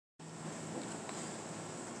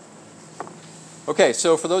Okay,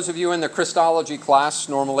 so for those of you in the Christology class,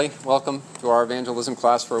 normally, welcome to our evangelism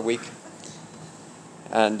class for a week.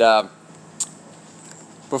 And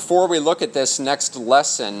before we look at this next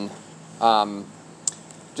lesson,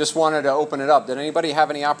 just wanted to open it up. Did anybody have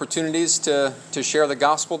any opportunities to share the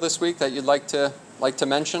gospel this week that you'd like to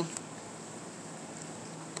mention?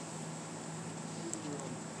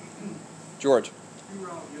 George. We were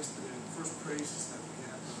out yesterday, and the first praise is that we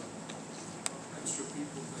had extra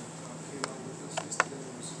people that came out with us yesterday.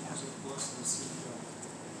 It was a blessing to see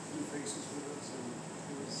new faces with us, and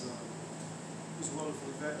it was wonderful.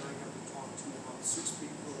 Yvette and I got to talk to about 6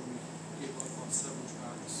 people, and we gave up about 7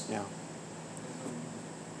 tracks. Yeah. And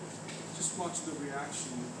just watching the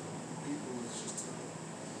reaction of the people was just,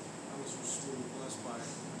 I was just really blessed by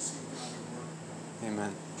seeing God at work. Amen.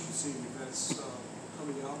 Seeing Yvette's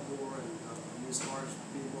coming out more, and as far as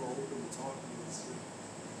being more open and talking, it's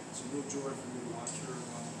a real joy for me to watch her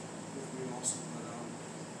with me also.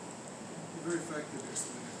 But very effective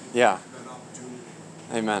yesterday. Yeah. That opportunity.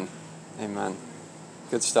 Amen. Amen.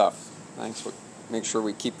 Good stuff. Thanks. We'll make sure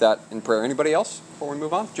we keep that in prayer. Anybody else before we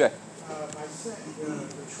move on? Jay. I sent the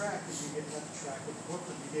track that you get, not the track, but the book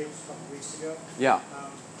that you gave us a couple weeks ago. Yeah. I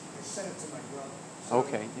sent it to my brother. So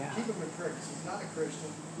Okay, yeah. Keep him in prayer because he's not a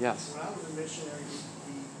Christian. Yes. When I was a missionary,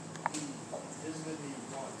 he visited me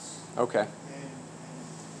once. Okay. And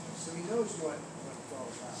so he knows what it's all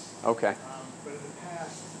about. Okay. But in the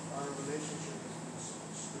past, our relationship has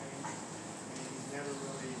been strange, and he's never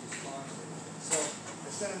really responded. So I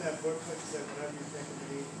sent him that booklet and said, whatever you think of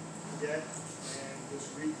me, get, and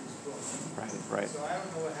just read this book. Right. So I don't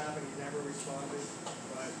know what happened. He never responded,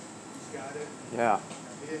 but he's got it. Yeah.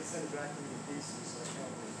 He didn't send it back to me in pieces, so I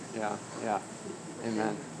can't believe it. Yeah.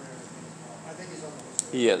 Amen. I think he's on the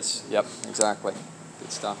list. He is. Yep, exactly.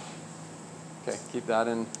 Good stuff. Okay, keep that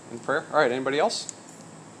in prayer. All right, anybody else?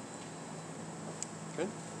 Good.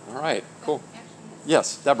 All right, cool.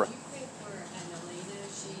 Yes, Deborah. Can you pray for Annalena?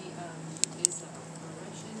 She is a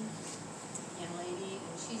Russian young lady,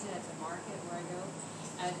 and she's at the market where I go.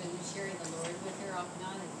 I've been sharing the Lord with her off and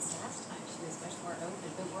on, and this last time she was much more open,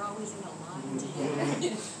 but we're always in a line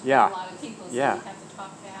together. Yeah. A lot of people, so Yeah. you have to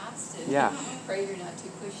talk fast and Yeah. pray you're not too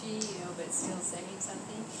pushy, but still saying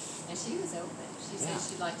something. And she was open. She said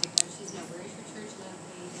she'd like to come. She's no, where's your church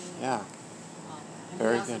located? Yeah. And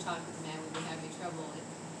Very we also good. talked with the man when we were having trouble at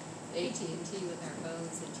AT&T with our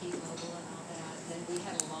phones and T-Mobile and all that. Then we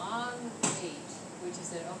had a long wait, which is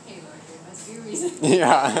that, okay, Lord, there must be a reason.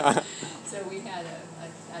 Yeah. So we had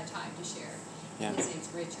a time to share. Yeah. His name's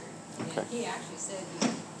Richard. Okay. And he actually said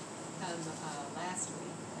he'd come last week.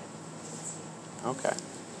 Okay.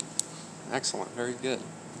 Excellent. Very good.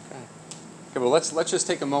 Okay. Okay. Well, let's just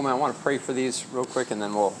take a moment. I want to pray for these real quick, and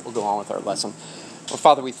then we'll go on with our lesson. Well,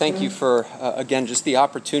 Father, we thank you for again just the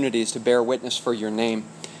opportunities to bear witness for your name,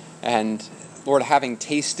 and Lord, having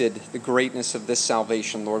tasted the greatness of this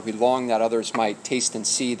salvation, Lord, we long that others might taste and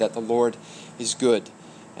see that the Lord is good.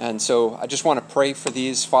 And so I just want to pray for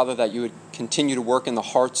these, Father, that you would continue to work in the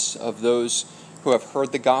hearts of those who have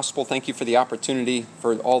heard the gospel. Thank you for the opportunity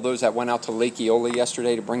for all those that went out to Lake Eola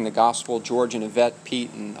yesterday to bring the gospel, George and Yvette,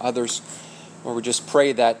 Pete, and others. Lord, we just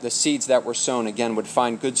pray that the seeds that were sown, again, would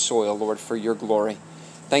find good soil, Lord, for your glory.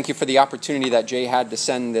 Thank you for the opportunity that Jay had to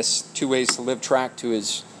send this 2 Ways to Live tract to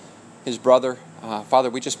his brother. Father,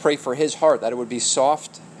 we just pray for his heart, that it would be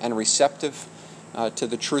soft and receptive to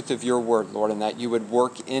the truth of your word, Lord, and that you would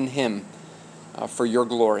work in him for your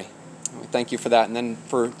glory. We thank you for that. And then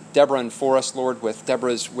for Deborah and for us, Lord, with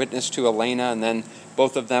Deborah's witness to Elena, and then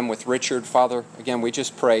both of them with Richard, Father, again, we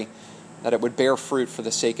just pray that it would bear fruit for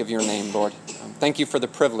the sake of your name, Lord. Thank you for the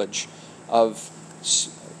privilege of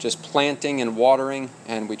just planting and watering,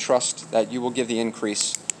 and we trust that you will give the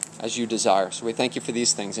increase as you desire. So we thank you for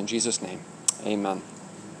these things in Jesus' name. Amen.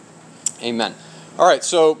 Amen. All right,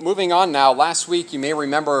 so moving on now. Last week, you may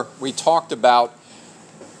remember we talked about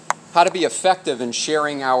how to be effective in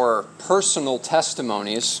sharing our personal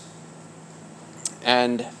testimonies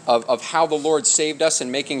and of how the Lord saved us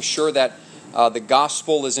and making sure that the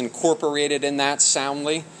gospel is incorporated in that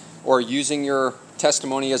soundly, or using your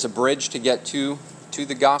testimony as a bridge to get to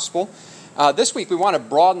the gospel. This week we want to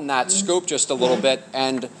broaden that scope just a little bit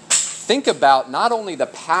and think about not only the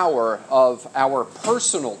power of our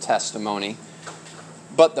personal testimony,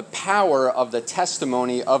 but the power of the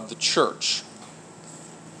testimony of the church.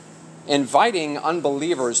 Inviting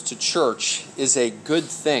unbelievers to church is a good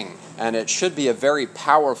thing, and it should be a very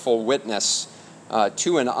powerful witness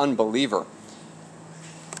to an unbeliever.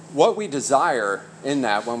 What we desire in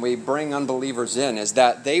that, when we bring unbelievers in, is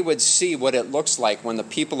that they would see what it looks like when the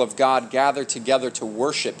people of God gather together to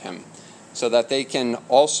worship him, so that they can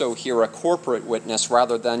also hear a corporate witness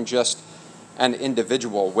rather than just an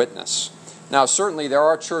individual witness. Now, certainly there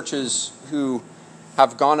are churches who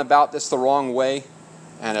have gone about this the wrong way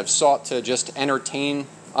and have sought to just entertain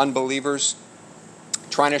unbelievers,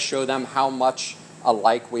 trying to show them how much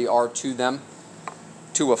alike we are to them,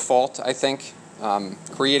 to a fault, I think,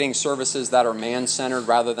 creating services that are man-centered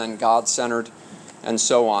rather than God-centered, and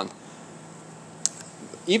so on.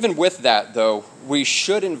 Even with that, though, we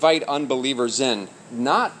should invite unbelievers in,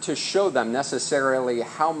 not to show them necessarily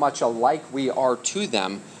how much alike we are to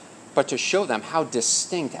them, but to show them how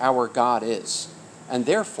distinct our God is, and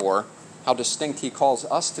therefore how distinct He calls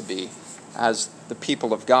us to be as the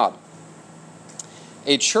people of God.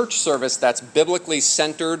 A church service that's biblically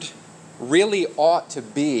centered really ought to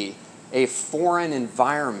be a foreign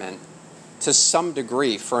environment to some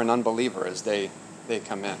degree for an unbeliever as they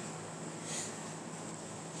come in.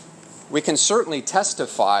 We can certainly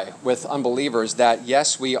testify with unbelievers that,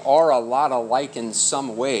 yes, we are a lot alike in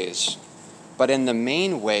some ways, but in the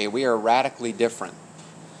main way, we are radically different.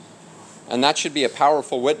 And that should be a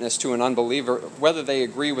powerful witness to an unbeliever, whether they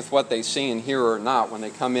agree with what they see and hear or not when they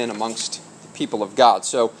come in amongst the people of God.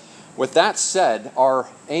 So, with that said, our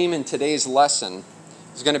aim in today's lesson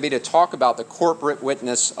is going to be to talk about the corporate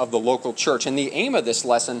witness of the local church. And the aim of this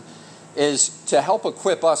lesson is to help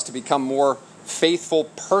equip us to become more faithful,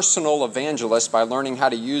 personal evangelists by learning how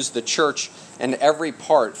to use the church in every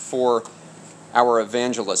part for our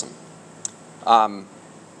evangelism.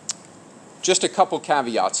 Just a couple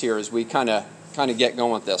caveats here as we kind of get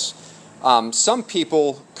going with this. Some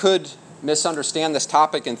people could misunderstand this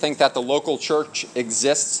topic and think that the local church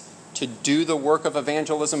exists to do the work of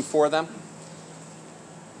evangelism for them.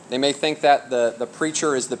 They may think that the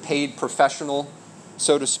preacher is the paid professional,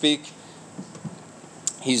 so to speak.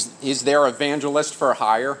 He's their evangelist for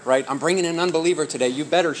hire, right? I'm bringing an unbeliever today. You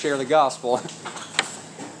better share the gospel.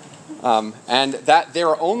 And that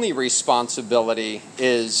their only responsibility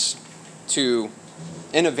is in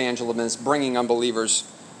evangelism, is bringing unbelievers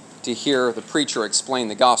to hear the preacher explain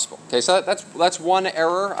the gospel. Okay, so that's one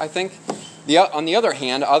error, I think. On the other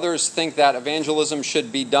hand, others think that evangelism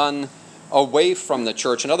should be done away from the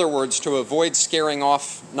church. In other words, to avoid scaring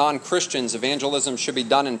off non-Christians, evangelism should be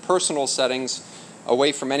done in personal settings,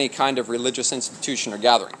 away from any kind of religious institution or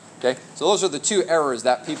gathering. Okay? So those are the two errors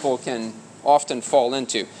that people can often fall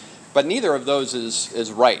into. But neither of those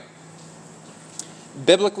is right.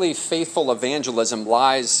 Biblically faithful evangelism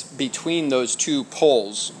lies between those two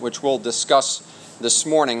poles, which we'll discuss this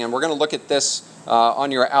morning. And we're going to look at this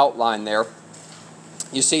on your outline there.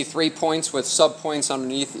 You see 3 points with subpoints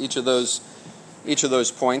underneath each of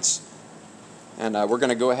those points. And we're going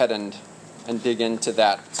to go ahead and dig into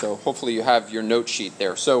that. So hopefully you have your note sheet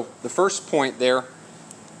there. So the first point there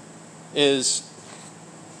is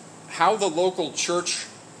how the local church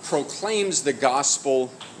proclaims the gospel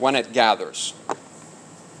when it gathers.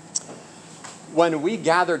 When we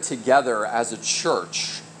gather together as a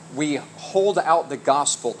church, we hold out the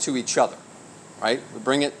gospel to each other, right? We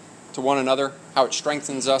bring it to one another, how it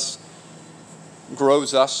strengthens us,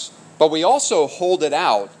 grows us. But we also hold it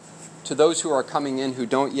out to those who are coming in who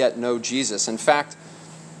don't yet know Jesus. In fact,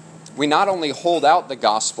 we not only hold out the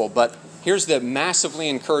gospel, but here's the massively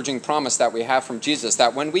encouraging promise that we have from Jesus,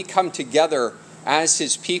 that when we come together as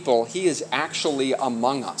His people, He is actually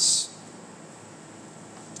among us.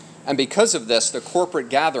 And because of this, the corporate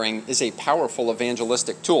gathering is a powerful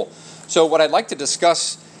evangelistic tool. So what I'd like to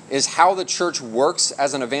discuss is how the church works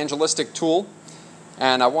as an evangelistic tool.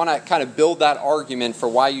 And I want to kind of build that argument for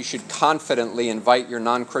why you should confidently invite your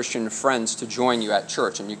non-Christian friends to join you at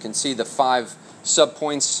church. And you can see the 5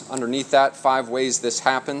 subpoints underneath that, 5 ways this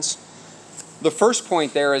happens. The first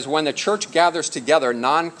point there is when the church gathers together,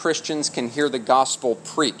 non-Christians can hear the gospel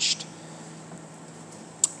preached.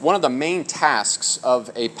 One of the main tasks of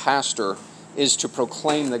a pastor is to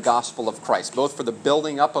proclaim the gospel of Christ, both for the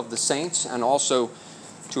building up of the saints and also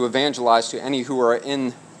to evangelize to any who are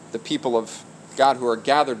in the people of God, who are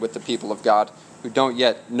gathered with the people of God, who don't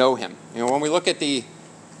yet know Him. You know, when we look at the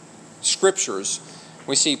Scriptures,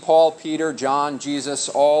 we see Paul, Peter, John, Jesus,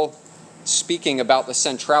 all speaking about the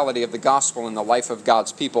centrality of the gospel in the life of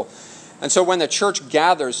God's people. And so when the church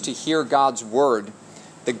gathers to hear God's word,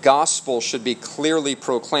 the gospel should be clearly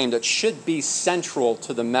proclaimed. It should be central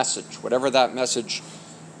to the message, whatever that message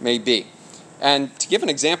may be. And to give an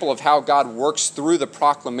example of how God works through the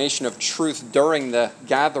proclamation of truth during the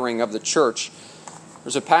gathering of the church,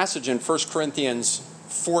 there's a passage in 1 Corinthians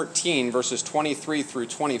 14, verses 23 through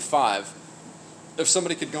 25. If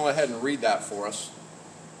somebody could go ahead and read that for us.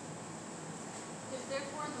 If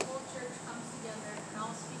therefore the whole church comes together and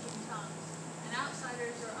all speak in tongues, and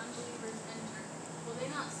outsiders or unbelievers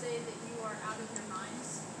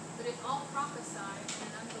prophesy when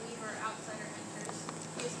an unbeliever outsider enters,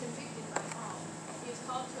 he is convicted by all. He is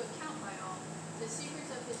called to account by all. The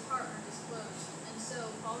secrets of his heart are disclosed, and so,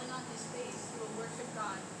 falling on his face, he will worship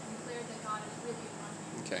God and declare that God is really among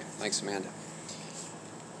him. Okay, thanks, Amanda.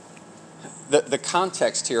 The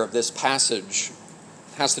context here of this passage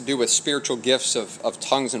has to do with spiritual gifts of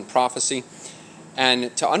tongues and prophecy.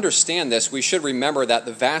 And to understand this, we should remember that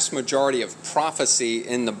the vast majority of prophecy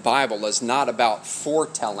in the Bible is not about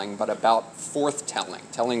foretelling, but about forthtelling,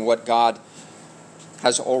 telling what God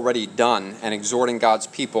has already done and exhorting God's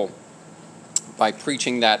people by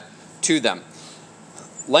preaching that to them.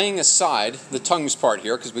 Laying aside the tongues part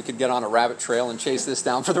here, because we could get on a rabbit trail and chase this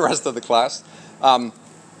down for the rest of the class,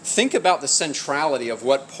 think about the centrality of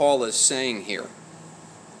what Paul is saying here.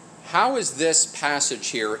 How is this passage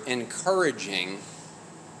here encouraging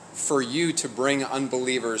for you to bring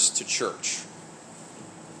unbelievers to church?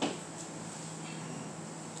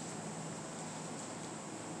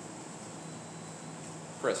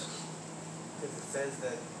 Chris? Because it says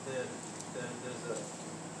that there's a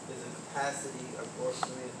capacity, or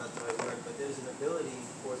maybe it's not the right word, but there's an ability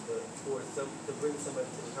to bring somebody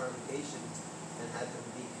to the congregation and have them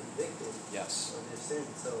be convicted Yes. of their sin.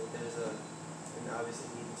 So there's and obviously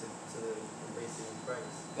needing to embrace it in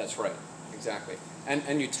Christ. That's right, exactly.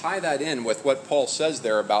 And you tie that in with what Paul says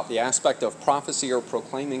there about the aspect of prophecy or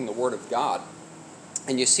proclaiming the Word of God.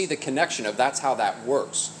 And you see the connection of that's how that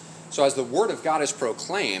works. So as the Word of God is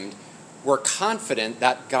proclaimed, we're confident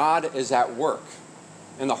that God is at work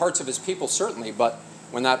in the hearts of His people, certainly, but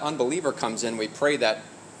when that unbeliever comes in, we pray that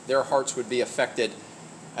their hearts would be affected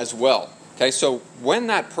as well. Okay, so when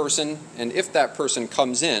that person, and if that person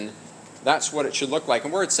comes in, that's what it should look like.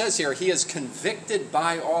 And where it says here, he is convicted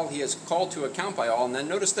by all, he is called to account by all. And then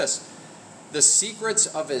notice this, the secrets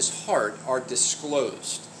of his heart are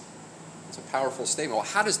disclosed. It's a powerful statement. Well,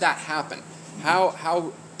 how does that happen?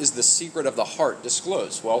 How is the secret of the heart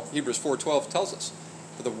disclosed? Well, Hebrews 4:12 tells us,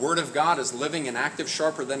 for the word of God is living and active,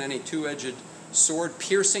 sharper than any two-edged sword,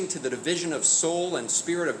 piercing to the division of soul and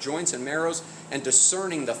spirit, of joints and marrows, and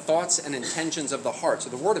discerning the thoughts and intentions of the heart.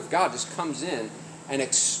 So the word of God just comes in and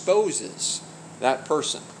exposes that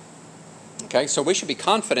person. Okay, so we should be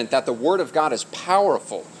confident that the Word of God is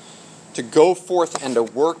powerful to go forth and to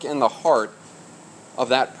work in the heart of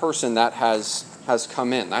that person that has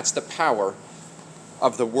come in. That's the power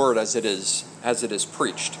of the Word as it is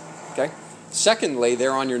preached. Okay. Secondly,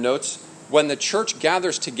 there on your notes, when the church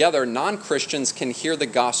gathers together, non-Christians can hear the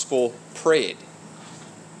gospel prayed.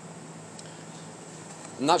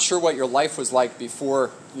 I'm not sure what your life was like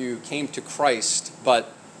before you came to Christ,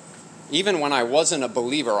 but even when I wasn't a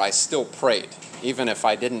believer, I still prayed, even if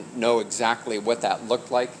I didn't know exactly what that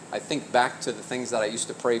looked like. I think back to the things that I used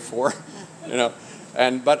to pray for, but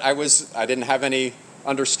I didn't have any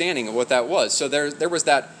understanding of what that was. So there was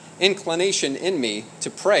that inclination in me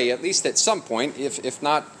to pray, at least at some point, if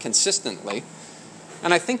not consistently.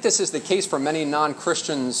 And I think this is the case for many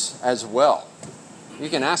non-Christians as well. You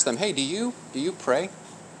can ask them, hey, do you pray?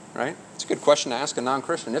 Right? It's a good question to ask a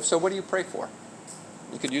non-Christian. If so, what do you pray for?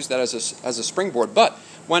 You could use that as a springboard. But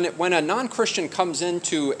when a non-Christian comes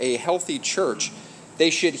into a healthy church, they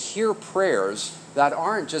should hear prayers that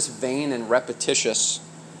aren't just vain and repetitious,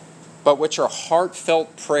 but which are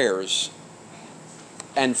heartfelt prayers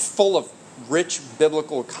and full of rich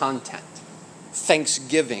biblical content.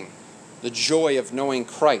 Thanksgiving, the joy of knowing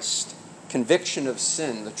Christ, conviction of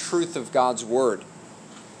sin, the truth of God's word.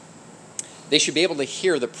 They should be able to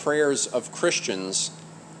hear the prayers of Christians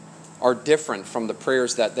are different from the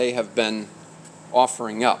prayers that they have been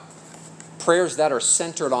offering up. Prayers that are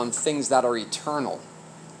centered on things that are eternal.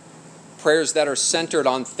 Prayers that are centered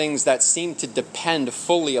on things that seem to depend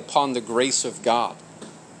fully upon the grace of God.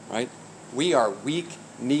 Right? We are weak,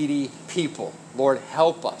 needy people. Lord,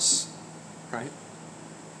 help us. Right?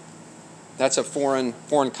 That's a foreign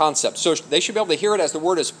concept. So they should be able to hear it as the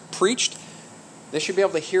word is preached. They should be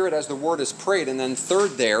able to hear it as the word is prayed. And then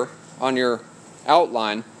third there on your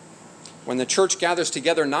outline, when the church gathers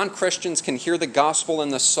together, non-Christians can hear the gospel in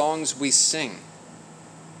the songs we sing.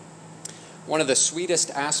 One of the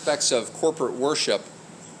sweetest aspects of corporate worship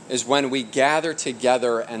is when we gather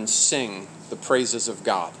together and sing the praises of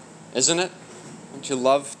God. Isn't it? Don't you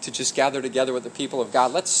love to just gather together with the people of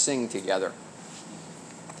God? Let's sing together.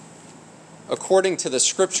 According to the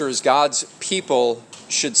scriptures, God's people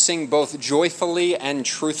should sing both joyfully and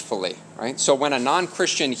truthfully, right? So when a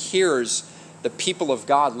non-Christian hears the people of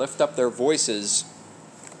God lift up their voices,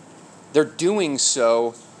 they're doing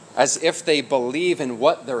so as if they believe in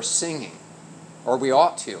what they're singing, or we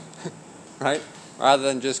ought to, right? Rather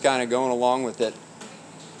than just kind of going along with it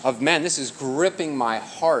of, man, this is gripping my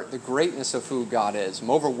heart, the greatness of who God is. I'm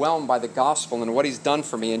overwhelmed by the gospel and what he's done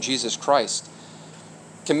for me in Jesus Christ.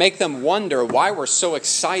 Can make them wonder why we're so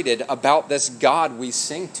excited about this God we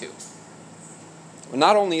sing to.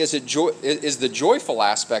 Not only is the joyful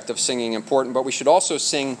aspect of singing important, but we should also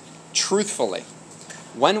sing truthfully.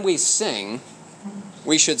 When we sing,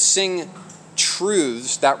 we should sing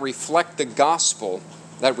truths that reflect the gospel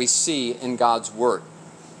that we see in God's word.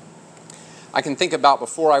 I can think about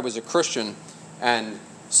before I was a Christian and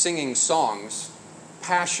singing songs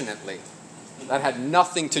passionately that had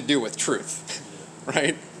nothing to do with truth, right?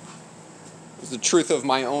 It was the truth of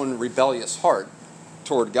my own rebellious heart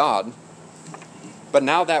toward God. But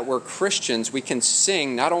now that we're Christians, we can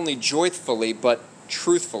sing not only joyfully, but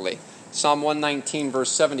truthfully. Psalm 119,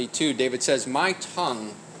 verse 72, David says, "My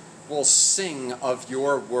tongue will sing of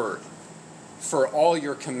your word, for all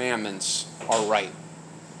your commandments are right."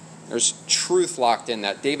 There's truth locked in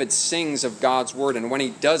that. David sings of God's word, and when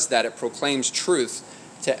he does that, it proclaims truth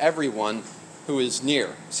to everyone who is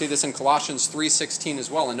near. See this in Colossians 3:16 as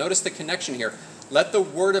well. And notice the connection here. Let the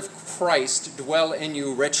word of Christ dwell in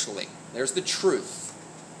you richly. There's the truth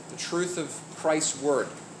of Christ's word.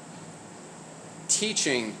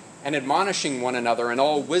 Teaching and admonishing one another in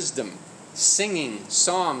all wisdom, singing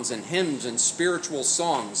psalms and hymns and spiritual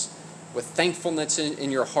songs with thankfulness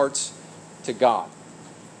in your hearts to God.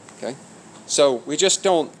 Okay? So we just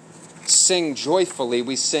don't sing joyfully,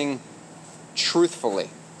 we sing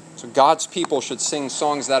truthfully. So God's people should sing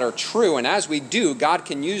songs that are true, and as we do, God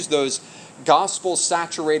can use those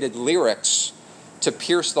gospel-saturated lyrics to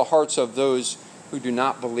pierce the hearts of those who do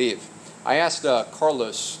not believe. I asked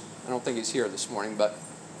Carlos, I don't think he's here this morning, but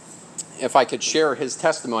if I could share his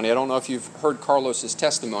testimony. I don't know if you've heard Carlos's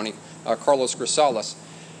testimony, Carlos Grisales.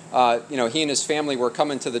 He and his family were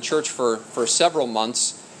coming to the church for several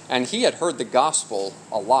months, and he had heard the gospel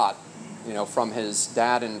a lot, from his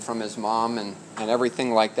dad and from his mom and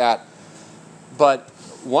everything like that. But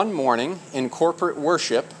one morning in corporate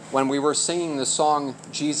worship, when we were singing the song,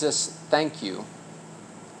 "Jesus, Thank You,"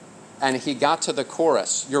 and he got to the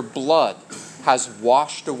chorus, "Your blood has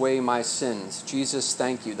washed away my sins. Jesus,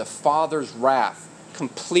 thank you. The Father's wrath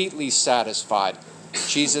completely satisfied.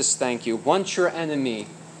 Jesus, thank you. Once your enemy,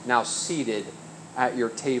 now seated at your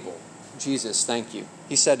table. Jesus, thank you."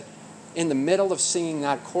 He said, in the middle of singing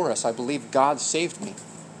that chorus, I believe God saved me.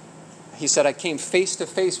 He said, I came face to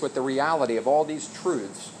face with the reality of all these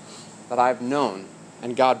truths that I've known,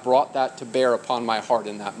 and God brought that to bear upon my heart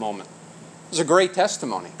in that moment. It was a great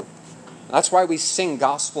testimony. That's why we sing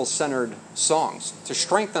gospel-centered songs, to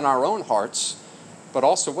strengthen our own hearts, but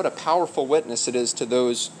also what a powerful witness it is to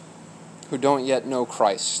those who don't yet know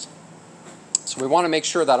Christ. So we want to make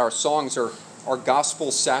sure that our songs are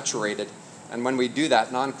gospel-saturated, and when we do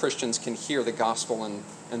that, non-Christians can hear the gospel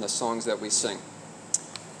in the songs that we sing.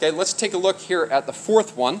 Okay, let's take a look here at the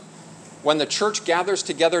fourth one. When the church gathers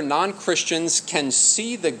together, non-Christians can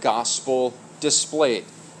see the gospel displayed.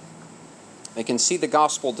 They can see the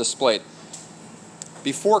gospel displayed.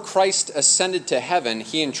 Before Christ ascended to heaven,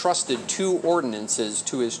 he entrusted two ordinances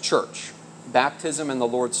to his church, baptism and the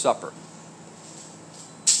Lord's Supper.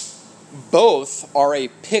 Both are a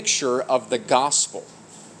picture of the gospel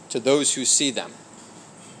to those who see them.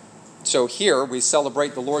 So here we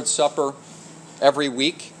celebrate the Lord's Supper every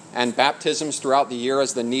week and baptisms throughout the year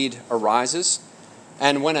as the need arises.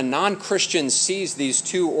 And when a non-Christian sees these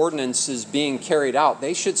two ordinances being carried out,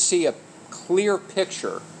 they should see a clear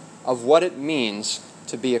picture of what it means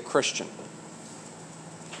to be a Christian.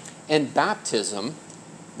 In baptism,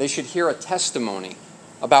 they should hear a testimony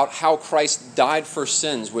about how Christ died for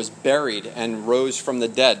sins, was buried, and rose from the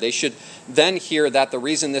dead. They should then hear that the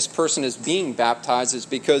reason this person is being baptized is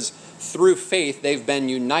because through faith they've been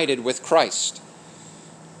united with Christ.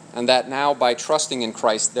 And that now by trusting in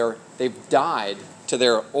Christ, they've died to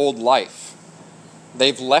their old life.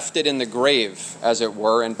 They've left it in the grave, as it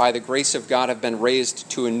were, and by the grace of God have been raised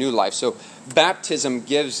to a new life. So baptism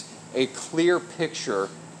gives a clear picture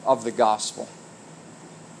of the gospel.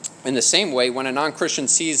 In the same way, when a non-Christian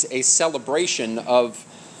sees a celebration of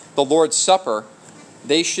the Lord's Supper,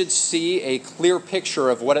 they should see a clear picture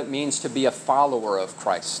of what it means to be a follower of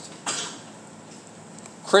Christ.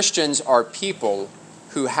 Christians are people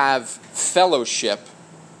who have fellowship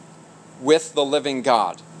with the living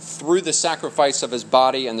God through the sacrifice of his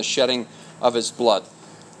body and the shedding of his blood.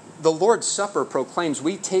 The Lord's Supper proclaims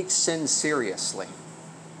we take sin seriously.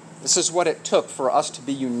 This is what it took for us to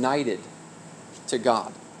be united to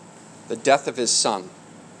God, the death of his Son.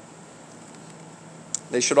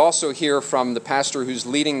 They should also hear from the pastor who's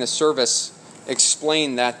leading the service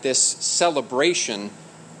explain that this celebration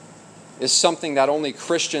is something that only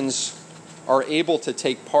Christians are able to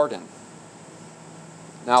take part in.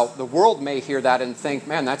 Now, the world may hear that and think,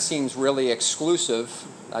 man, that seems really exclusive,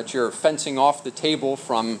 that you're fencing off the table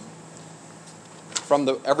from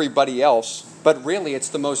everybody else. But really, it's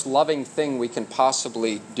the most loving thing we can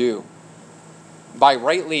possibly do. By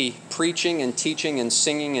rightly preaching and teaching and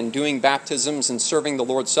singing and doing baptisms and serving the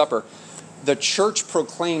Lord's Supper, the church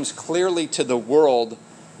proclaims clearly to the world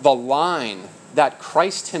the line that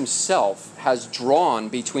Christ himself has drawn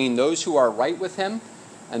between those who are right with him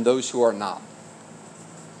and those who are not.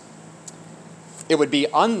 It would be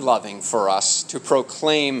unloving for us to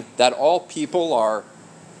proclaim that all people are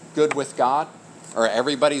good with God, or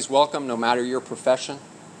everybody's welcome no matter your profession.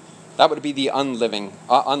 That would be the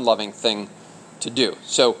unloving thing to do.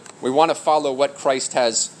 So we want to follow what Christ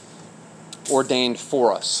has ordained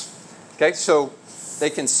for us. Okay, so they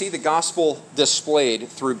can see the gospel displayed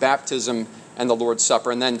through baptism and the Lord's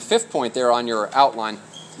Supper. And then fifth point there on your outline,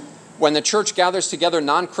 when the church gathers together,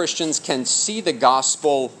 non-Christians can see the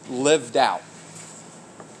gospel lived out.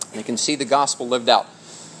 They can see the gospel lived out.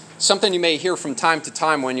 Something you may hear from time to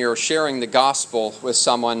time when you're sharing the gospel with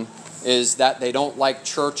someone is that they don't like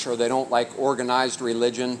church or they don't like organized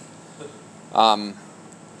religion.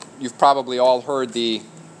 You've probably all heard the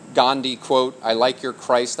Gandhi quote, "I like your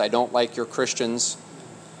Christ, I don't like your Christians.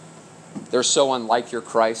 They're so unlike your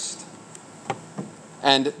Christ."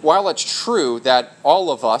 And while it's true that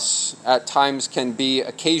all of us at times can be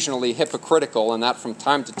occasionally hypocritical, and that from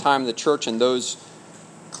time to time the church and those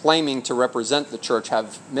claiming to represent the church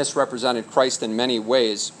have misrepresented Christ in many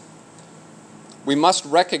ways, we must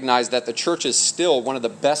recognize that the church is still one of the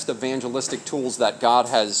best evangelistic tools that God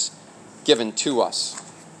has given to us.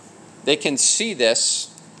 They can see this,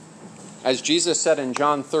 as Jesus said in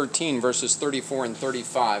John 13, verses 34 and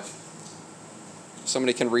 35.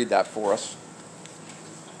 Somebody can read that for us.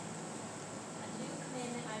 A new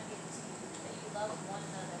commandment I give to you, that you love one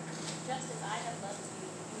another. Just as I have loved you,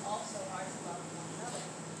 you also are to love one another.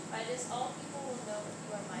 By this all people will know that you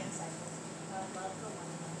are my disciples, if you have love for one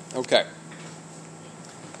another. Okay.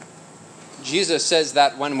 Jesus says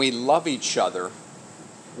that when we love each other,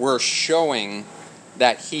 we're showing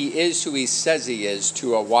that he is who he says he is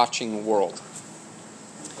to a watching world.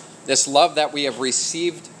 This love that we have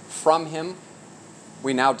received from him,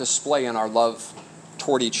 we now display in our love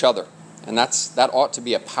toward each other. And that ought to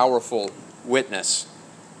be a powerful witness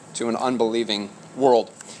to an unbelieving world.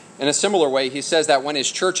 In a similar way, he says that when his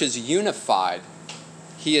church is unified,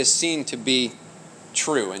 he is seen to be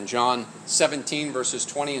true. In John 17, verses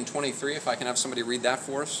 20 and 23, if I can have somebody read that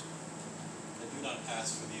for us. I do not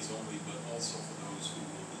ask for these only, but also for those who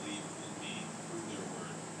will believe in me through their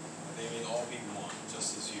word, that they may all be one,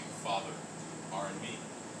 just as you, Father, are in me,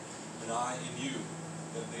 and I in you,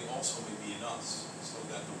 that they also may be in us, so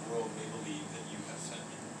that the world may believe that you have sent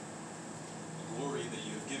me. The glory that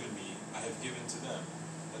you have given me, I have given to them,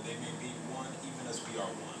 that they may be one even as we are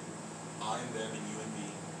one, I and them and you and me,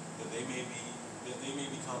 that they may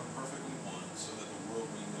become perfectly one, so that the world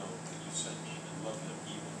may know that you sent me and love them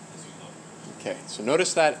even as you love me. Okay, so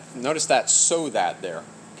notice that "so that" there,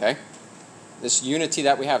 okay? This unity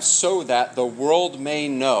that we have, so that the world may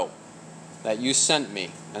know that you sent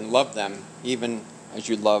me and loved them even as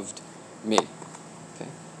you loved me. Okay?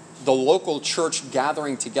 The local church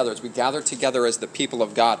gathering together, as we gather together as the people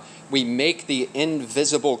of God, we make the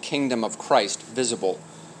invisible kingdom of Christ visible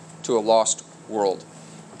to a lost world.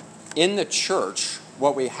 In the church,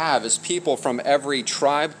 what we have is people from every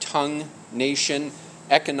tribe, tongue, nation,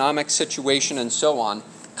 economic situation, and so on,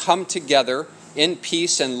 come together in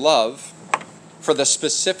peace and love for the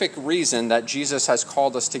specific reason that Jesus has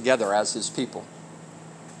called us together as his people.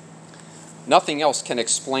 Nothing else can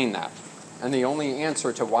explain that. And the only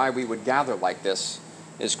answer to why we would gather like this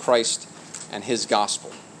is Christ and his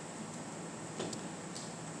gospel.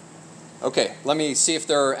 Okay, let me see if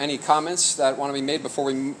there are any comments that want to be made before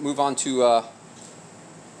we move on to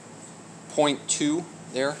point 2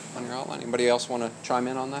 there on your outline. Anybody else want to chime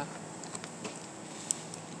in on that?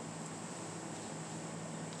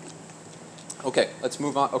 Okay, let's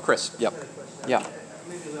move on. Oh, Chris. Yep. Yeah.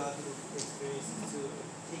 Maybe a lot of people experience this too,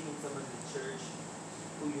 taking someone to church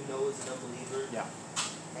who you know is an unbeliever, Yeah.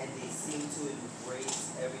 and they seem to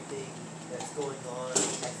embrace everything that's going on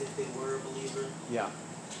as if they were a believer. Yeah.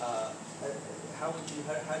 How do you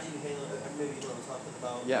handle? Maybe you know what I'm talking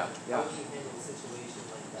about. Yeah. How would you handle a situation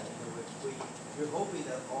like that? Where you're hoping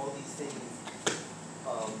that all these things,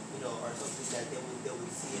 are something that they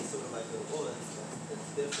would see as sort of like,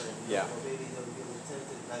 that's different. Yeah. Or maybe they would be a little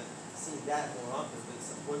tempted. And I've seen that more often, but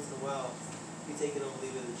once in a while, you take an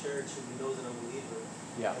unbeliever to church who knows an unbeliever,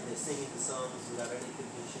 Yeah. and they're singing the songs without any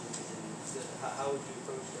conviction, and how would you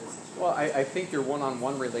approach that situation? Well, I think your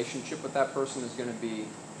one-on-one relationship with that person is going to be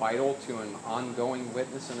vital to an ongoing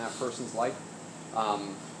witness in that person's life.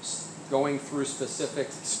 Going through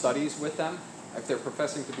specific studies with them, if they're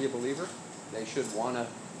professing to be a believer, they should want to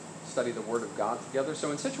study the Word of God together.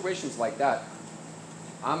 So in situations like that,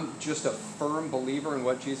 I'm just a firm believer in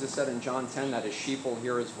what Jesus said in John 10, that his sheep will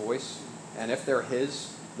hear his voice. And if they're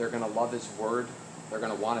his, they're going to love his word. They're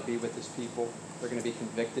going to want to be with his people. They're going to be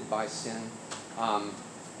convicted by sin.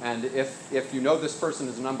 And if you know this person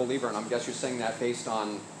is an unbeliever, and I guess you're saying that based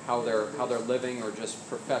on how they're living or just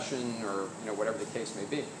profession or whatever the case may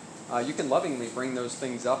be, you can lovingly bring those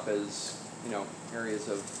things up as areas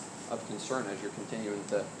of concern as you're continuing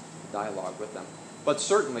to dialogue with them. But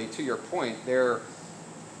certainly, to your point, there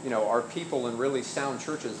are people in really sound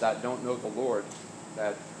churches that don't know the Lord,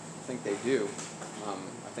 that think they do.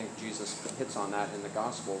 I think Jesus hits on that in the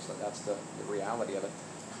Gospels, that's the reality of it.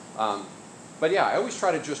 But yeah, I always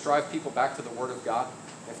try to just drive people back to the Word of God.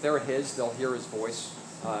 If they're his, they'll hear his voice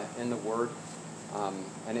in the Word.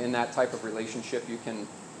 And in that type of relationship, you can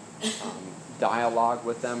dialogue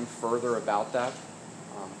with them further about that.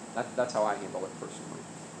 That's how I handle it personally.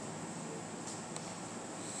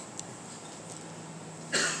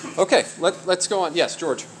 Okay, let's go on. Yes,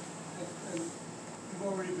 George. And you've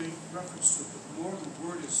already made reference to it, but the more the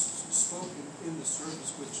word is spoken in the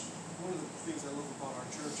service, which one of the things I love about our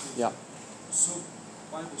church is so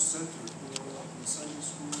Bible-centered, in Sunday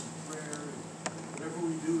school and prayer, and whatever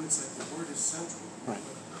we do, it's like the word is central. Right.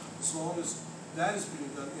 But as long as that is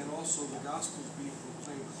being done, and also the gospel is being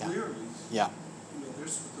proclaimed clearly,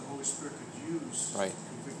 there's what the Holy Spirit could use to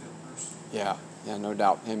convict that person. Yeah, no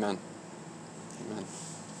doubt. Amen.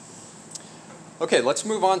 Okay, let's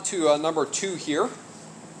move on to number 2 here.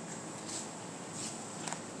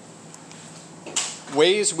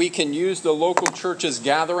 Ways we can use the local church's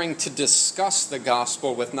gathering to discuss the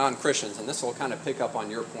gospel with non-Christians. And this will kind of pick up on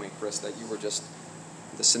your point, Chris, that you were just,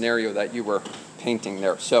 the scenario that you were painting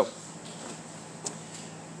there. So,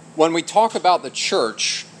 when we talk about the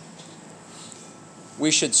church, we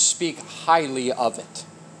should speak highly of it.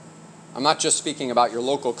 I'm not just speaking about your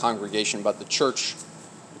local congregation, but the church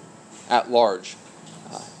at large.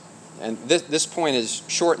 And this point is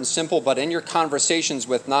short and simple, but in your conversations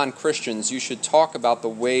with non-Christians, you should talk about the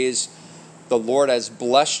ways the Lord has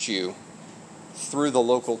blessed you through the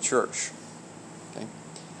local church. Okay?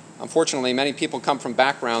 Unfortunately, many people come from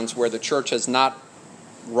backgrounds where the church has not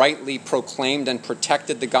rightly proclaimed and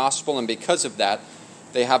protected the gospel, and because of that,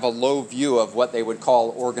 they have a low view of what they would call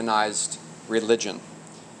organized religion.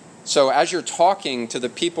 So as you're talking to the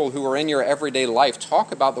people who are in your everyday life,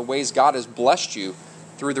 talk about the ways God has blessed you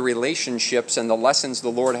through the relationships and the lessons the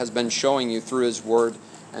Lord has been showing you through his word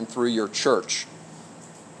and through your church.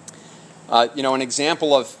 An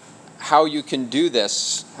example of how you can do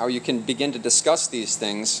this, how you can begin to discuss these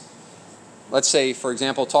things. Let's say, for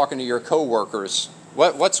example, talking to your coworkers.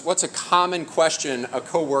 What's a common question a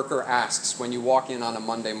coworker asks when you walk in on a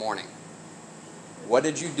Monday morning? What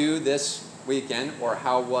did you do this weekend, or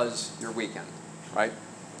how was your weekend? Right?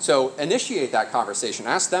 So initiate that conversation.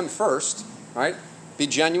 Ask them first, right? Be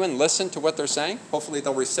genuine, listen to what they're saying. Hopefully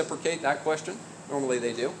they'll reciprocate that question. Normally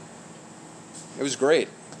they do. It was great.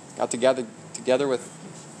 Got together with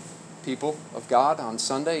people of God on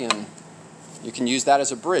Sunday, and you can use that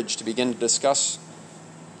as a bridge to begin to discuss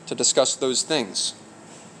those things.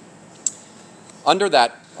 Under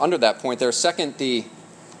that point there, second,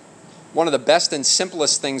 one of the best and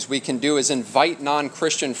simplest things we can do is invite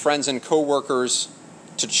non-Christian friends and coworkers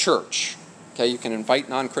to church. Okay, you can invite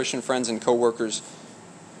non-Christian friends and coworkers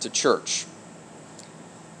to church.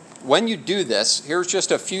 When you do this, here's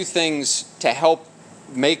just a few things to help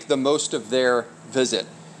make the most of their visit.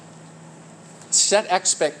 Set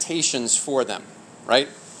expectations for them, right?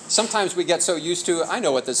 Sometimes we get so used to, I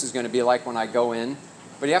know what this is going to be like when I go in,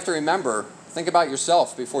 but you have to remember, think about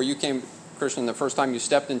yourself before you came Christian the first time you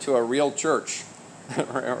stepped into a real church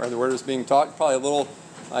or the word is being taught, probably a little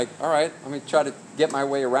like, all right, let me try to get my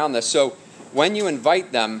way around this. So when you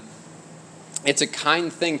invite them, it's a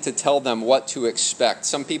kind thing to tell them what to expect.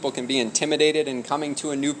 Some people can be intimidated in coming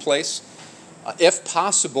to a new place. If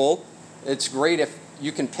possible, it's great if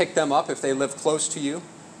you can pick them up if they live close to you.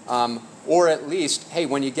 Or at least, hey,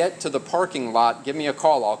 when you get to the parking lot, give me a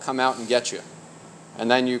call. I'll come out and get you.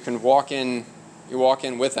 And then you can walk in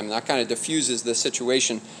with them. That kind of diffuses the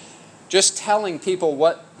situation. Just telling people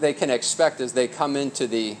what they can expect as they come into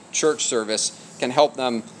the church service can help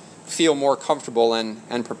them feel more comfortable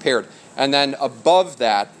and prepared. And then above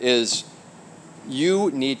that is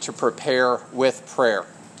you need to prepare with prayer.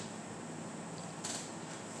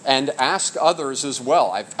 And ask others as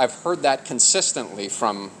well. I've heard that consistently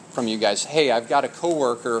from you guys. Hey, I've got a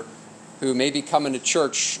coworker who may be coming to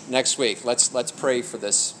church next week. Let's pray for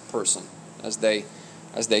this person as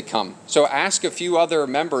they come. So ask a few other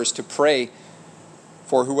members to pray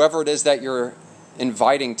for whoever it is that you're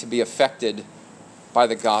inviting to be affected by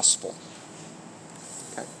the gospel.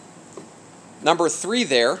 Okay. Number 3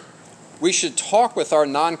 there, we should talk with our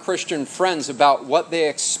non-Christian friends about what they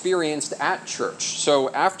experienced at church.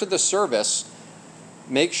 So after the service,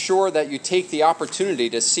 make sure that you take the opportunity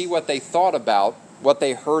to see what they thought about what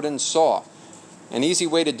they heard and saw. An easy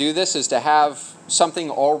way to do this is to have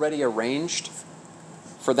something already arranged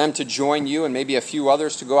for them to join you and maybe a few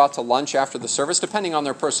others to go out to lunch after the service, depending on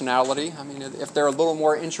their personality. I mean, if they're a little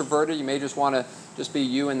more introverted, you may just want to just be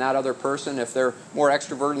you and that other person. If they're more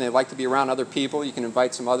extroverted and they like to be around other people, you can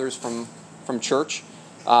invite some others from church.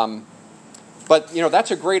 But,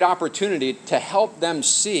 that's a great opportunity to help them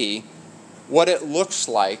see what it looks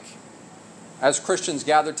like as Christians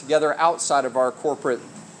gather together outside of our corporate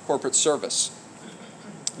service.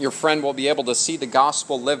 Your friend will be able to see the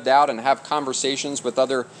gospel lived out and have conversations with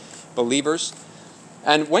other believers.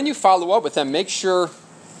 And when you follow up with them, make sure,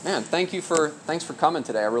 man, thanks for coming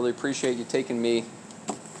today. I really appreciate you taking me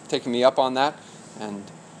up on that. And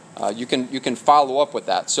you can follow up with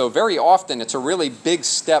that. So very often it's a really big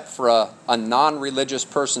step for a non-religious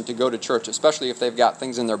person to go to church, especially if they've got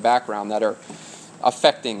things in their background that are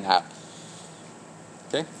affecting that.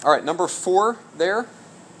 Okay. All right. Number 4 there.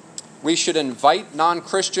 We should invite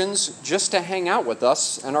non-Christians just to hang out with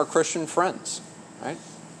us and our Christian friends, right?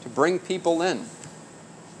 To bring people in.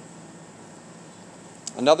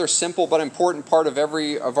 Another simple but important part of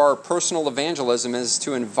our personal evangelism is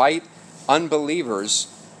to invite unbelievers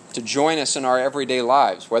to join us in our everyday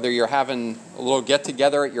lives. Whether you're having a little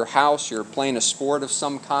get-together at your house, you're playing a sport of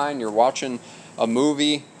some kind, you're watching a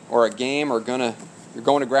movie or a game, or you're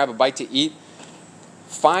going to grab a bite to eat.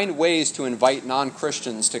 Find ways to invite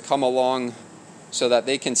non-Christians to come along so that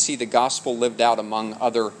they can see the gospel lived out among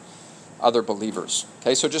other believers.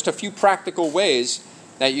 Okay, so just a few practical ways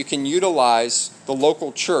that you can utilize the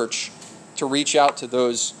local church to reach out to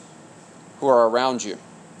those who are around you.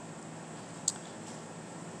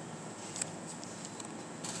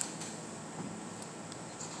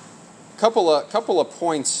 Couple of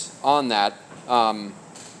points on that.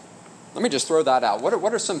 Let me just throw that out.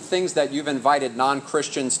 What are some things that you've invited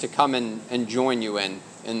non-Christians to come and join you in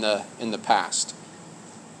the past?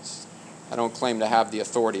 I don't claim to have the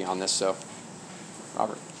authority on this, so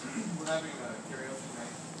Robert. We're having a karaoke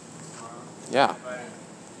night tomorrow. Yeah. We invited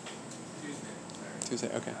Tuesday.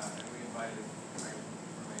 Okay. And we invited my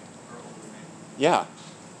roommate, her old roommate. Yeah.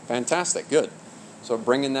 Fantastic. Good. So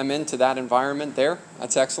bringing them into that environment there,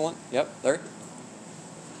 that's excellent. Yep. Larry?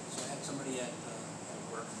 So I had somebody at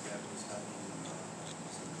work that was having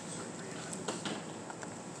some surgery, and I was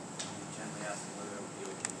gently asked him whether it would be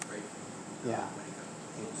okay to pray for him. Yeah. When he got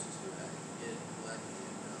closest to that, he did gladly.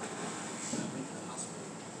 And I went to the hospital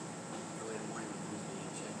early in the morning when he was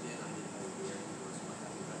being checked in. I didn't know where he was, what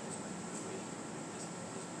happened, but I just went to the waiting room and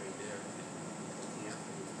just prayed there. And looking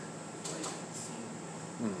afterwards, his wife had seen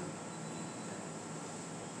him.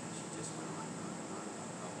 She just went on and on about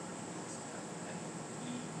how that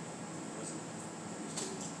he wasn't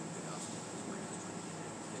used to the gospel. His wife was trying to get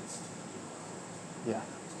their kids to be involved. Yeah.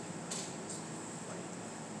 And I was thinking, like, he was fighting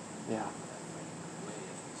Yeah. that fight away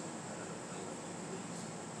as a result of that. I don't know if he believes.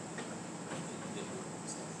 But he did work and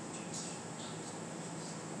stuff for Jesus.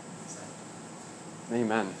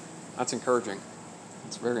 Amen. That's encouraging.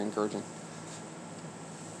 It's very encouraging.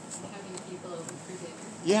 Having people over for dinner.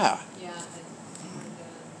 Yeah. Yeah,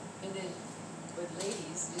 and then with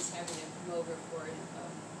ladies, just having them come over for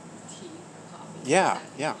tea or coffee. Yeah.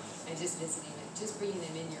 Yeah. And just visiting it, just bringing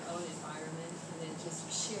them in your own environment, and then just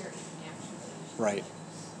sharing naturally. Right.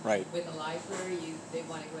 Right. With the library, they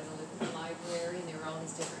want to go and look at the library, and there are all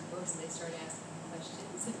these different books, and they start asking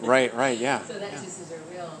questions. Right. Right. Yeah. So that Yeah. just is a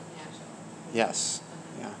real natural. Yes.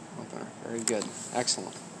 Yeah. Opener. Very good.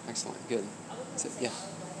 Excellent. Excellent. Good. I was So, going to say yeah.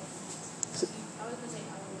 our wedding. I was going to say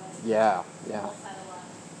our wedding. Yeah. We Yeah. both had a lot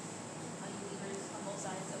of unbelievers on both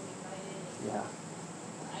sides that we invited. Yeah.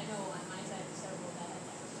 I know on my side several that had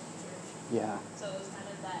never been to church. Yeah. So it was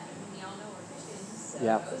kind of that. I mean, we all know we're Christians. So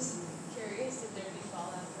Yeah. I was curious if there'd be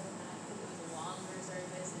fallout from that because it was a longer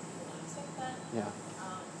service and people don't expect that. Yeah.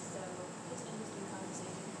 So just interesting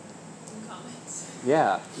conversation and comments.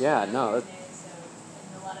 Yeah. Yeah. No. There, so,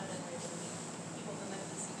 and a lot of them were people from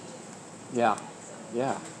FBCB. Yeah. So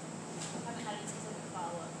Yeah. I haven't had any specific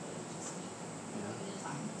follow-up, but it's just neat. Yeah. Even in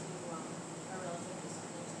talking to a relative this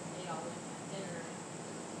week, and they all went to dinner.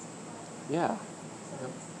 Yeah. So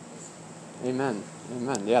Yep. it's Amen.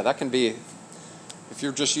 Amen. Yeah, that can be, if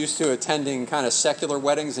you're just used to attending kind of secular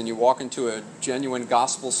weddings and you walk into a genuine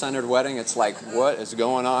gospel-centered wedding, it's like, what is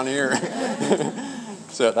going on here?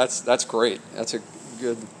 So that's great. That's a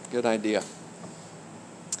good idea.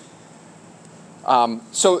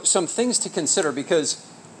 So some things to consider, because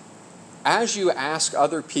as you ask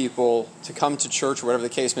other people to come to church, whatever the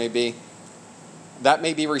case may be, that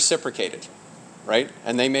may be reciprocated, right?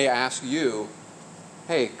 And they may ask you,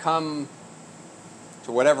 hey, come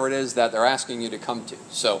to whatever it is that they're asking you to come to.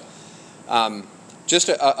 So just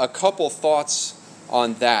a couple thoughts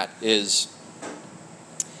on that is,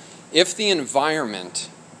 if the environment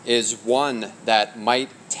is one that might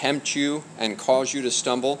tempt you and cause you to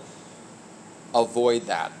stumble, avoid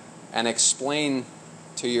that and explain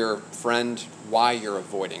to your friend why you're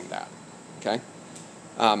avoiding that, okay?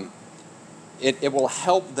 It will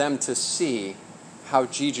help them to see how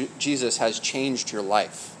Jesus has changed your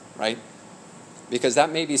life, right? Because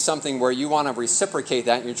that may be something where you want to reciprocate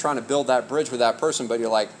that and you're trying to build that bridge with that person, but you're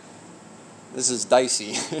like, this is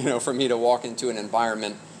dicey, for me to walk into an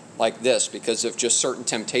environment like this because of just certain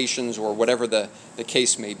temptations or whatever the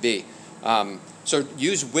case may be. So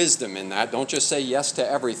use wisdom in that. Don't just say yes to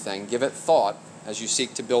everything. Give it thought as you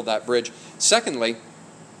seek to build that bridge. Secondly,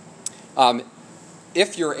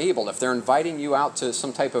 if you're able, if they're inviting you out to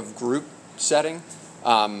some type of group setting,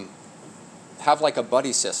 have like a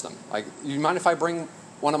buddy system. Like, you mind if I bring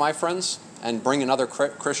one of my friends and bring another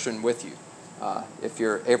Christian with you, if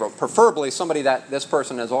you're able? Preferably somebody that this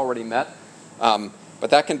person has already met, but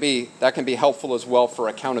that can be helpful as well for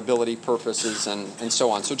accountability purposes and so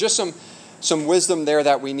on. So just some wisdom there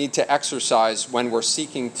that we need to exercise when we're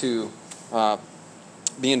seeking to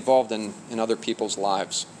be involved in other people's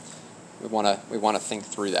lives. We want to think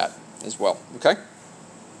through that as well. Okay?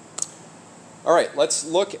 All right, let's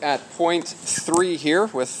look at point 3 here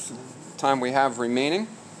with time we have remaining.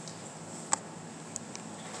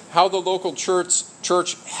 How the local church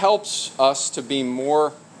helps us to be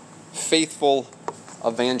more faithful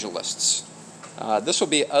evangelists. This will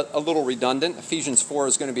be a little redundant. Ephesians 4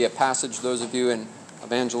 is going to be a passage, those of you in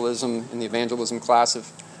the evangelism class, of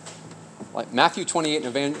like Matthew 28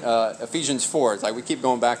 and Ephesians 4. It's like we keep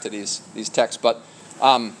going back to these texts. But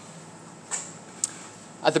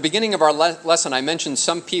at the beginning of our lesson, I mentioned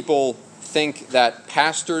some people think that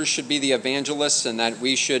pastors should be the evangelists and that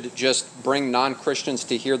we should just bring non-Christians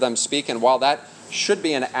to hear them speak. And while that should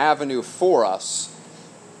be an avenue for us,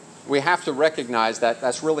 we have to recognize that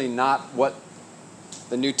that's really not what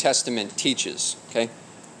the New Testament teaches. Okay,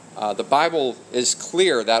 the Bible is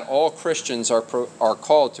clear that all Christians are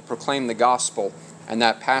called to proclaim the gospel, and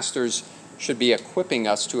that pastors should be equipping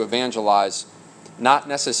us to evangelize, not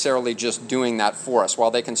necessarily just doing that for us.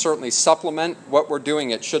 While they can certainly supplement what we're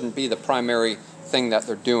doing, it shouldn't be the primary thing that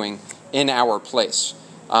they're doing in our place.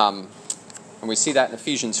 And we see that in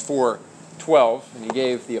Ephesians 4:12, and he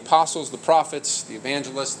gave the apostles, the prophets, the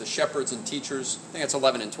evangelists, the shepherds and teachers. I think it's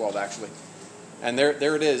 11 and 12 actually. And there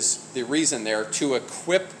it is, the reason there, to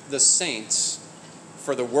equip the saints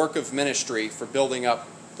for the work of ministry, for building up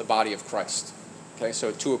the body of Christ. Okay,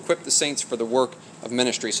 so to equip the saints for the work of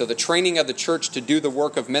ministry. So the training of the church to do the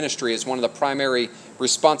work of ministry is one of the primary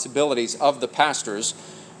responsibilities of the pastors.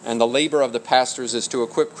 And the labor of the pastors is to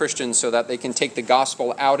equip Christians so that they can take the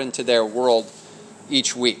gospel out into their world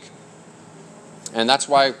each week. And that's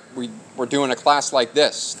why we're doing a class like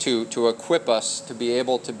this, to equip us to be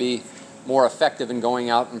able to be more effective in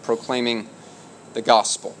going out and proclaiming the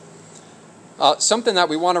gospel. Something that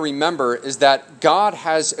we want to remember is that God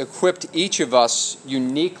has equipped each of us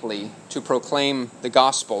uniquely to proclaim the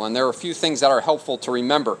gospel. And there are a few things that are helpful to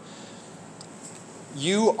remember.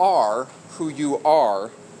 You are who you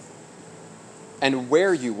are and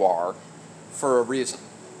where you are for a reason.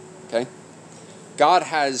 Okay? God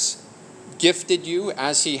has gifted you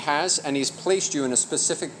as he has, and he's placed you in a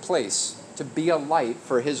specific place to be a light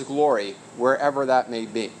for his glory wherever that may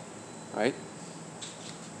be. Right?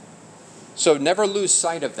 So never lose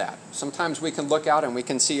sight of that. Sometimes we can look out and we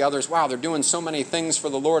can see others, wow, they're doing so many things for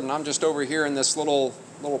the Lord, and I'm just over here in this little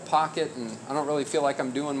pocket, and I don't really feel like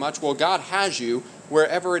I'm doing much. Well, God has you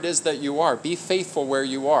wherever it is that you are. Be faithful where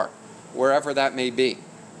you are, wherever that may be.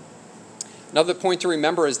 Another point to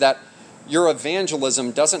remember is that your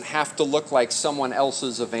evangelism doesn't have to look like someone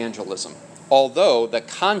else's evangelism, although the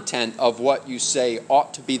content of what you say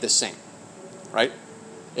ought to be the same, right?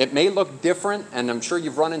 It may look different, and I'm sure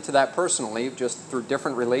you've run into that personally, just through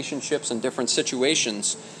different relationships and different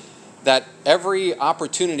situations, that every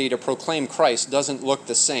opportunity to proclaim Christ doesn't look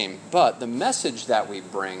the same. But the message that we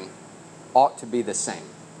bring ought to be the same,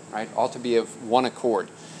 right? Ought to be of one accord.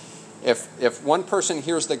 If one person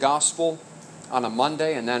hears the gospel on a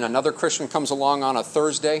Monday, and then another Christian comes along on a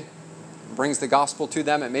Thursday, brings the gospel to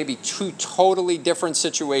them. It may be two totally different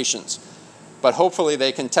situations, but hopefully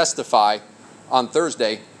they can testify on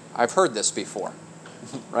Thursday, I've heard this before,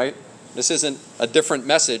 right? This isn't a different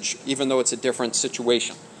message, even though it's a different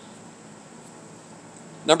situation.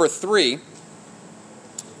 Number 3,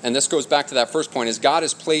 and this goes back to that first point, is God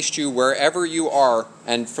has placed you wherever you are,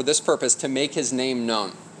 and for this purpose, to make his name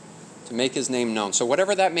known. To make his name known. So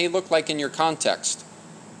whatever that may look like in your context,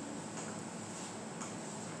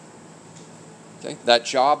 okay, that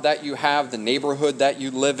job that you have, the neighborhood that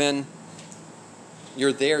you live in,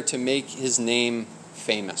 you're there to make his name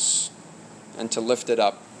famous and to lift it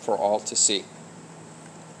up for all to see.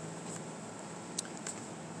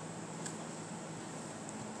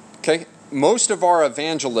 Okay, most of our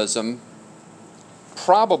evangelism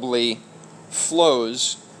probably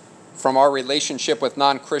flows from our relationship with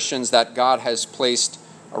non-Christians that God has placed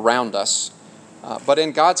around us. But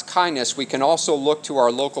in God's kindness, we can also look to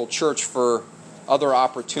our local church for other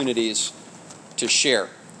opportunities to share.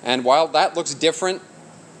 And while that looks different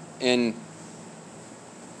in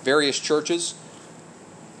various churches,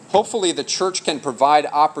 hopefully the church can provide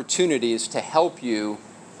opportunities to help you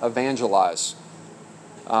evangelize.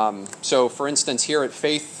 So for instance, here at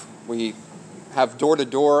Faith, we have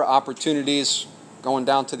door-to-door opportunities going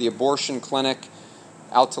down to the abortion clinic,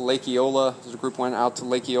 out to Lake Eola. The group went out to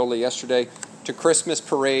Lake Eola yesterday, to Christmas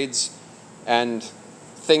parades and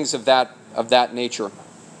things of that nature.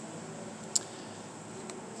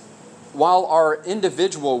 While our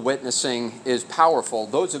individual witnessing is powerful,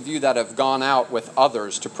 those of you that have gone out with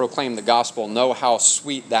others to proclaim the gospel know how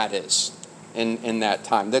sweet that is in that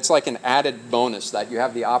time. That's like an added bonus, that you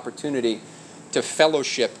have the opportunity to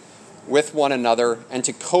fellowship with one another and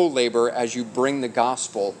to co-labor as you bring the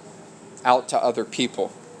gospel out to other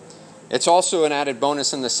people. It's also an added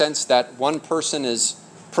bonus in the sense that one person is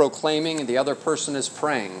proclaiming and the other person is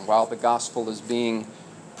praying while the gospel is being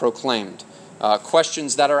proclaimed.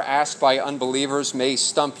 Questions that are asked by unbelievers may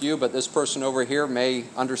stump you, but this person over here may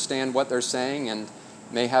understand what they're saying and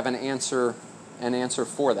may have an answer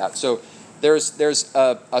for that. So there's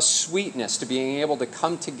a sweetness to being able to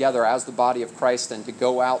come together as the body of Christ and to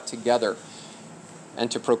go out together and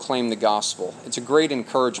to proclaim the gospel. It's a great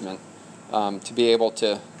encouragement to be able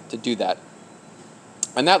to do that.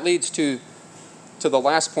 And that leads to the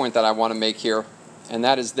last point that I want to make here, and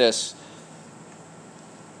that is this.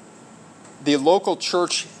 The local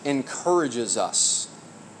church encourages us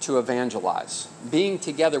to evangelize. Being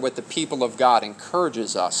together with the people of God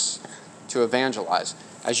encourages us to evangelize.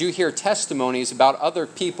 As you hear testimonies about other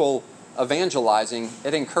people evangelizing,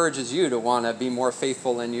 it encourages you to want to be more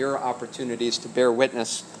faithful in your opportunities to bear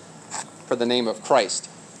witness for the name of Christ.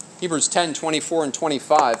 Hebrews 10:24 and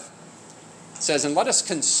 25 says, "And let us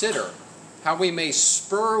consider how we may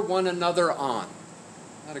spur one another on."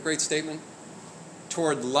 Isn't that a great statement?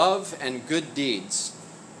 "Toward love and good deeds.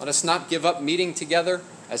 Let us not give up meeting together,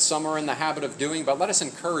 as some are in the habit of doing, but let us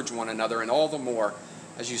encourage one another, and all the more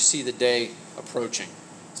as you see the day approaching."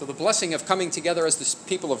 So the blessing of coming together as the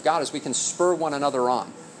people of God is we can spur one another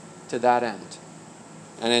on to that end.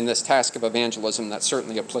 And in this task of evangelism, that's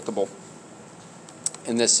certainly applicable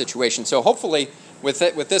in this situation. So hopefully with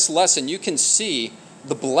this lesson, you can see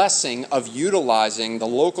the blessing of utilizing the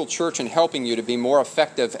local church and helping you to be more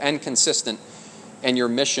effective and consistent in your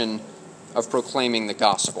mission of proclaiming the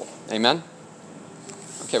gospel. Amen?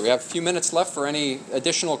 Okay, we have a few minutes left for any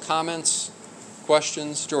additional comments,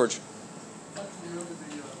 questions. George? Remember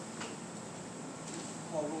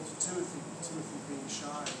Paul wrote to Timothy being shy,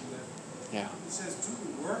 and that Yeah. it says do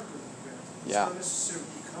the work of an evangelist. Yeah. It's not necessarily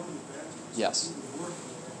become an evangelist. Yes. Do the work of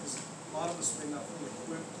an evangelist. A lot of us may not feel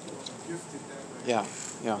equipped or gifted that way. Yeah.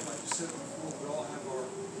 Like you said before, we all have our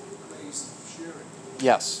ways of sharing.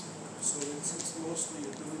 Yes. So it's mostly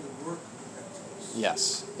doing the work of an evangelist.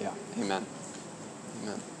 Yes. Yeah. Amen.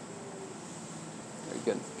 Amen. Very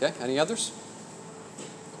good. Okay, any others?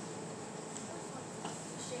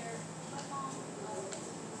 Share. My mom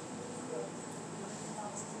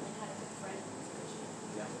had a good friend who was Christian.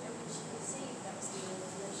 Yeah. And when she was saved, that was the only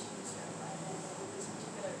thing that she was struck by, that this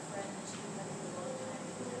particular friend that she had for a long time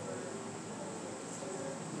and never considered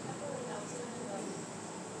her. I feel like that was kind of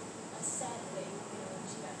a sad thing, when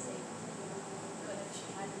she got saved. But if she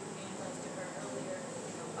hadn't evangelized to her earlier,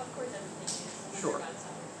 of course everything is Sure. God's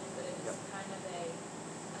sovereignty, but it was kind of a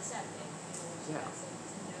sad thing, when she Yeah. got saved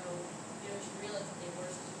to know, she realized that they were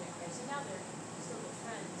such a great Christ, and now they're still good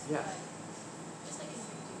friends, Yeah. but just like in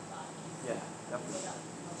Greek 2:5, Yeah. without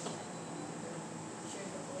sharing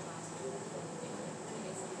the full gospel, I think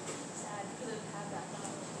it's sad because of have that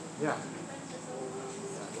knowledge. Yeah. Friends are so long.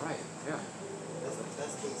 Right. Yeah.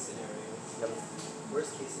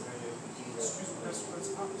 worst case scenario could be that.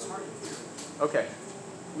 It's hard to hear. Okay.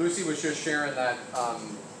 Lucy was just sharing that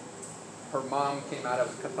her mom came out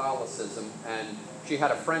of Catholicism, and she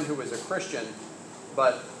had a friend who was a Christian,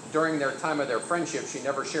 but during their time of their friendship, she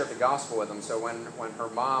never shared the gospel with them. So when her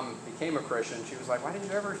mom became a Christian, she was like, "Why didn't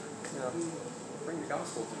you ever, bring the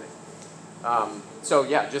gospel to me?" So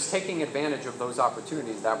yeah, just taking advantage of those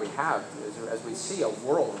opportunities that we have as we see a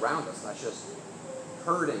world around us that's just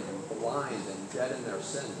hurting and blind and dead in their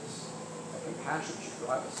sins. That compassion should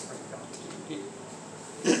drive us to bring the gospel to people.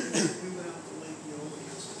 We went out to Lake Eola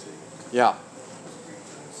yesterday. Yeah. It was a great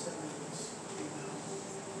time, 7 of us came out.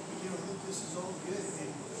 I think this is all good, and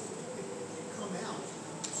you come out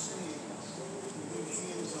saying, being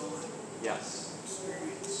hands-on Yes.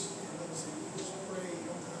 experience, and let's say, just pray, you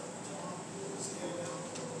don't have to talk, stand out,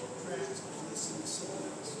 tracks, but listen to someone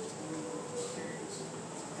else's experience.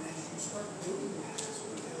 And as you start doing that, that's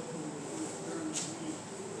what happened during the week.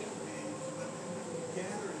 And when you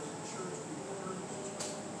gather as a church, we encourage each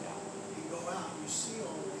other. You go out, you see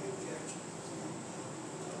all the objections.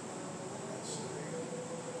 That's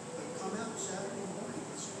but come out Saturday morning.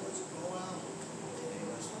 Let's go out and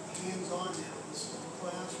let's hands-on now. This is the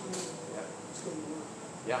classroom. Let's go to work.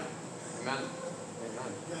 Yeah. Amen.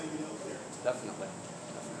 Amen. You gotta get out there. Definitely.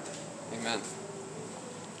 Amen.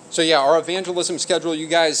 So yeah, our evangelism schedule, you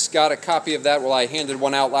guys got a copy of that. Well, I handed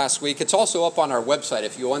one out last week. It's also up on our website.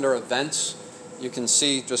 If you go under events, you can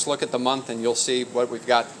see, just look at the month and you'll see what we've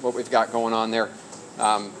got going on there.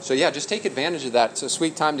 So yeah, just take advantage of that. It's a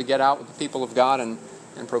sweet time to get out with the people of God and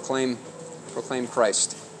proclaim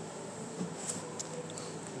Christ.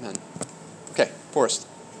 Amen. Okay, Forrest.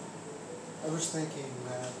 I was thinking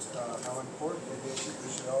that how important it is that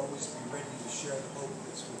we should always be ready to share the hope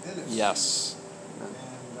that's within us. Yes. And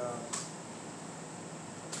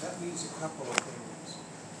that means a couple of things.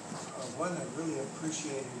 One, I really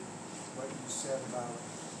appreciated what you said about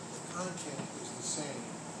the content is the same,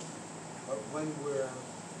 but when we're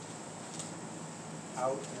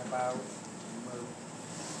out and about and we're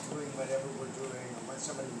doing whatever we're doing, or when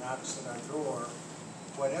somebody knocks at our door,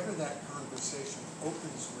 whatever that conversation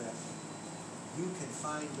opens with, you can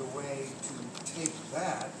find a way to take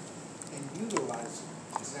that and utilize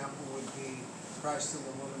it. Example would be Christ and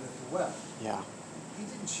the woman at the well. Yeah. He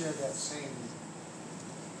didn't share that same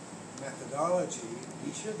methodology.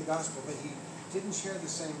 He shared the gospel, but he didn't share the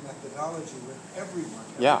same methodology with everyone.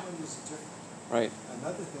 Yeah. Everyone is different. Right.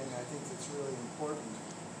 Another thing I think that's really important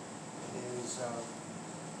is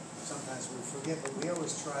sometimes we forget, but we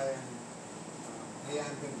always try and hey,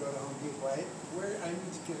 I'm going to go to Home Depot. I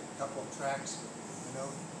need to get a couple of tracts.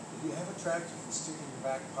 If you have a tract, you can stick in your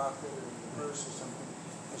back pocket or in your purse or something.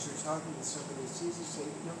 As you're talking to somebody, it's easy to say,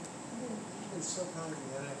 you've been so kind to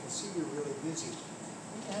me, and I can see you're really busy.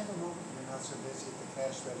 When you have a moment when you're not so busy at the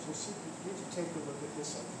cash register, see, would you take a look at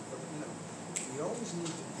this? We always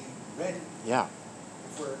need to be ready. Yeah.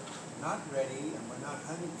 If we're not ready and we're not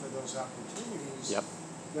hunting for those opportunities,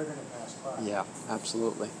 they're going to pass by. Yeah,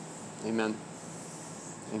 absolutely. Amen.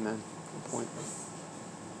 Amen. Good point.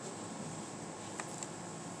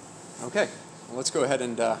 Okay, well, let's go ahead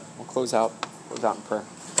and we'll close out in prayer.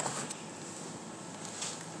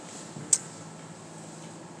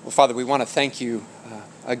 Well, Father, we want to thank you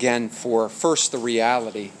again for first the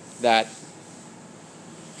reality that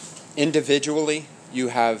individually you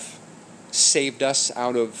have saved us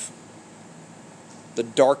out of the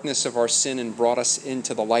darkness of our sin and brought us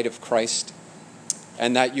into the light of Christ,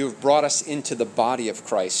 and that you have brought us into the body of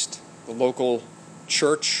Christ, the local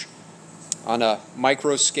church on a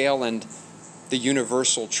micro scale and the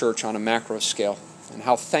universal church on a macro scale, and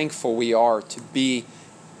how thankful we are to be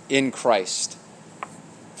in Christ.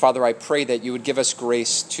 Father, I pray that you would give us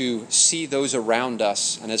grace to see those around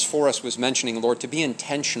us, and as Forrest was mentioning, Lord, to be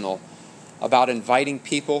intentional about inviting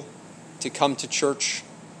people to come to church,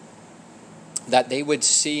 that they would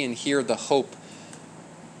see and hear the hope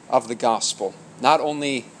of the gospel, not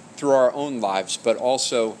only through our own lives, but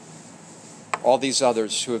also all these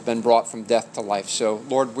others who have been brought from death to life. So,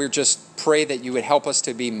 Lord, we just pray that you would help us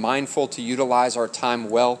to be mindful, to utilize our time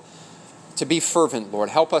well, to be fervent, Lord.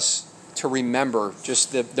 Help us to remember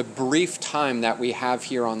just the brief time that we have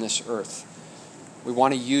here on this earth. We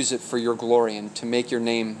want to use it for your glory and to make your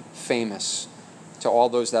name famous to all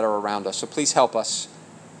those that are around us. So please help us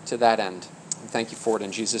to that end. And thank you for it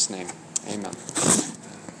in Jesus' name. Amen.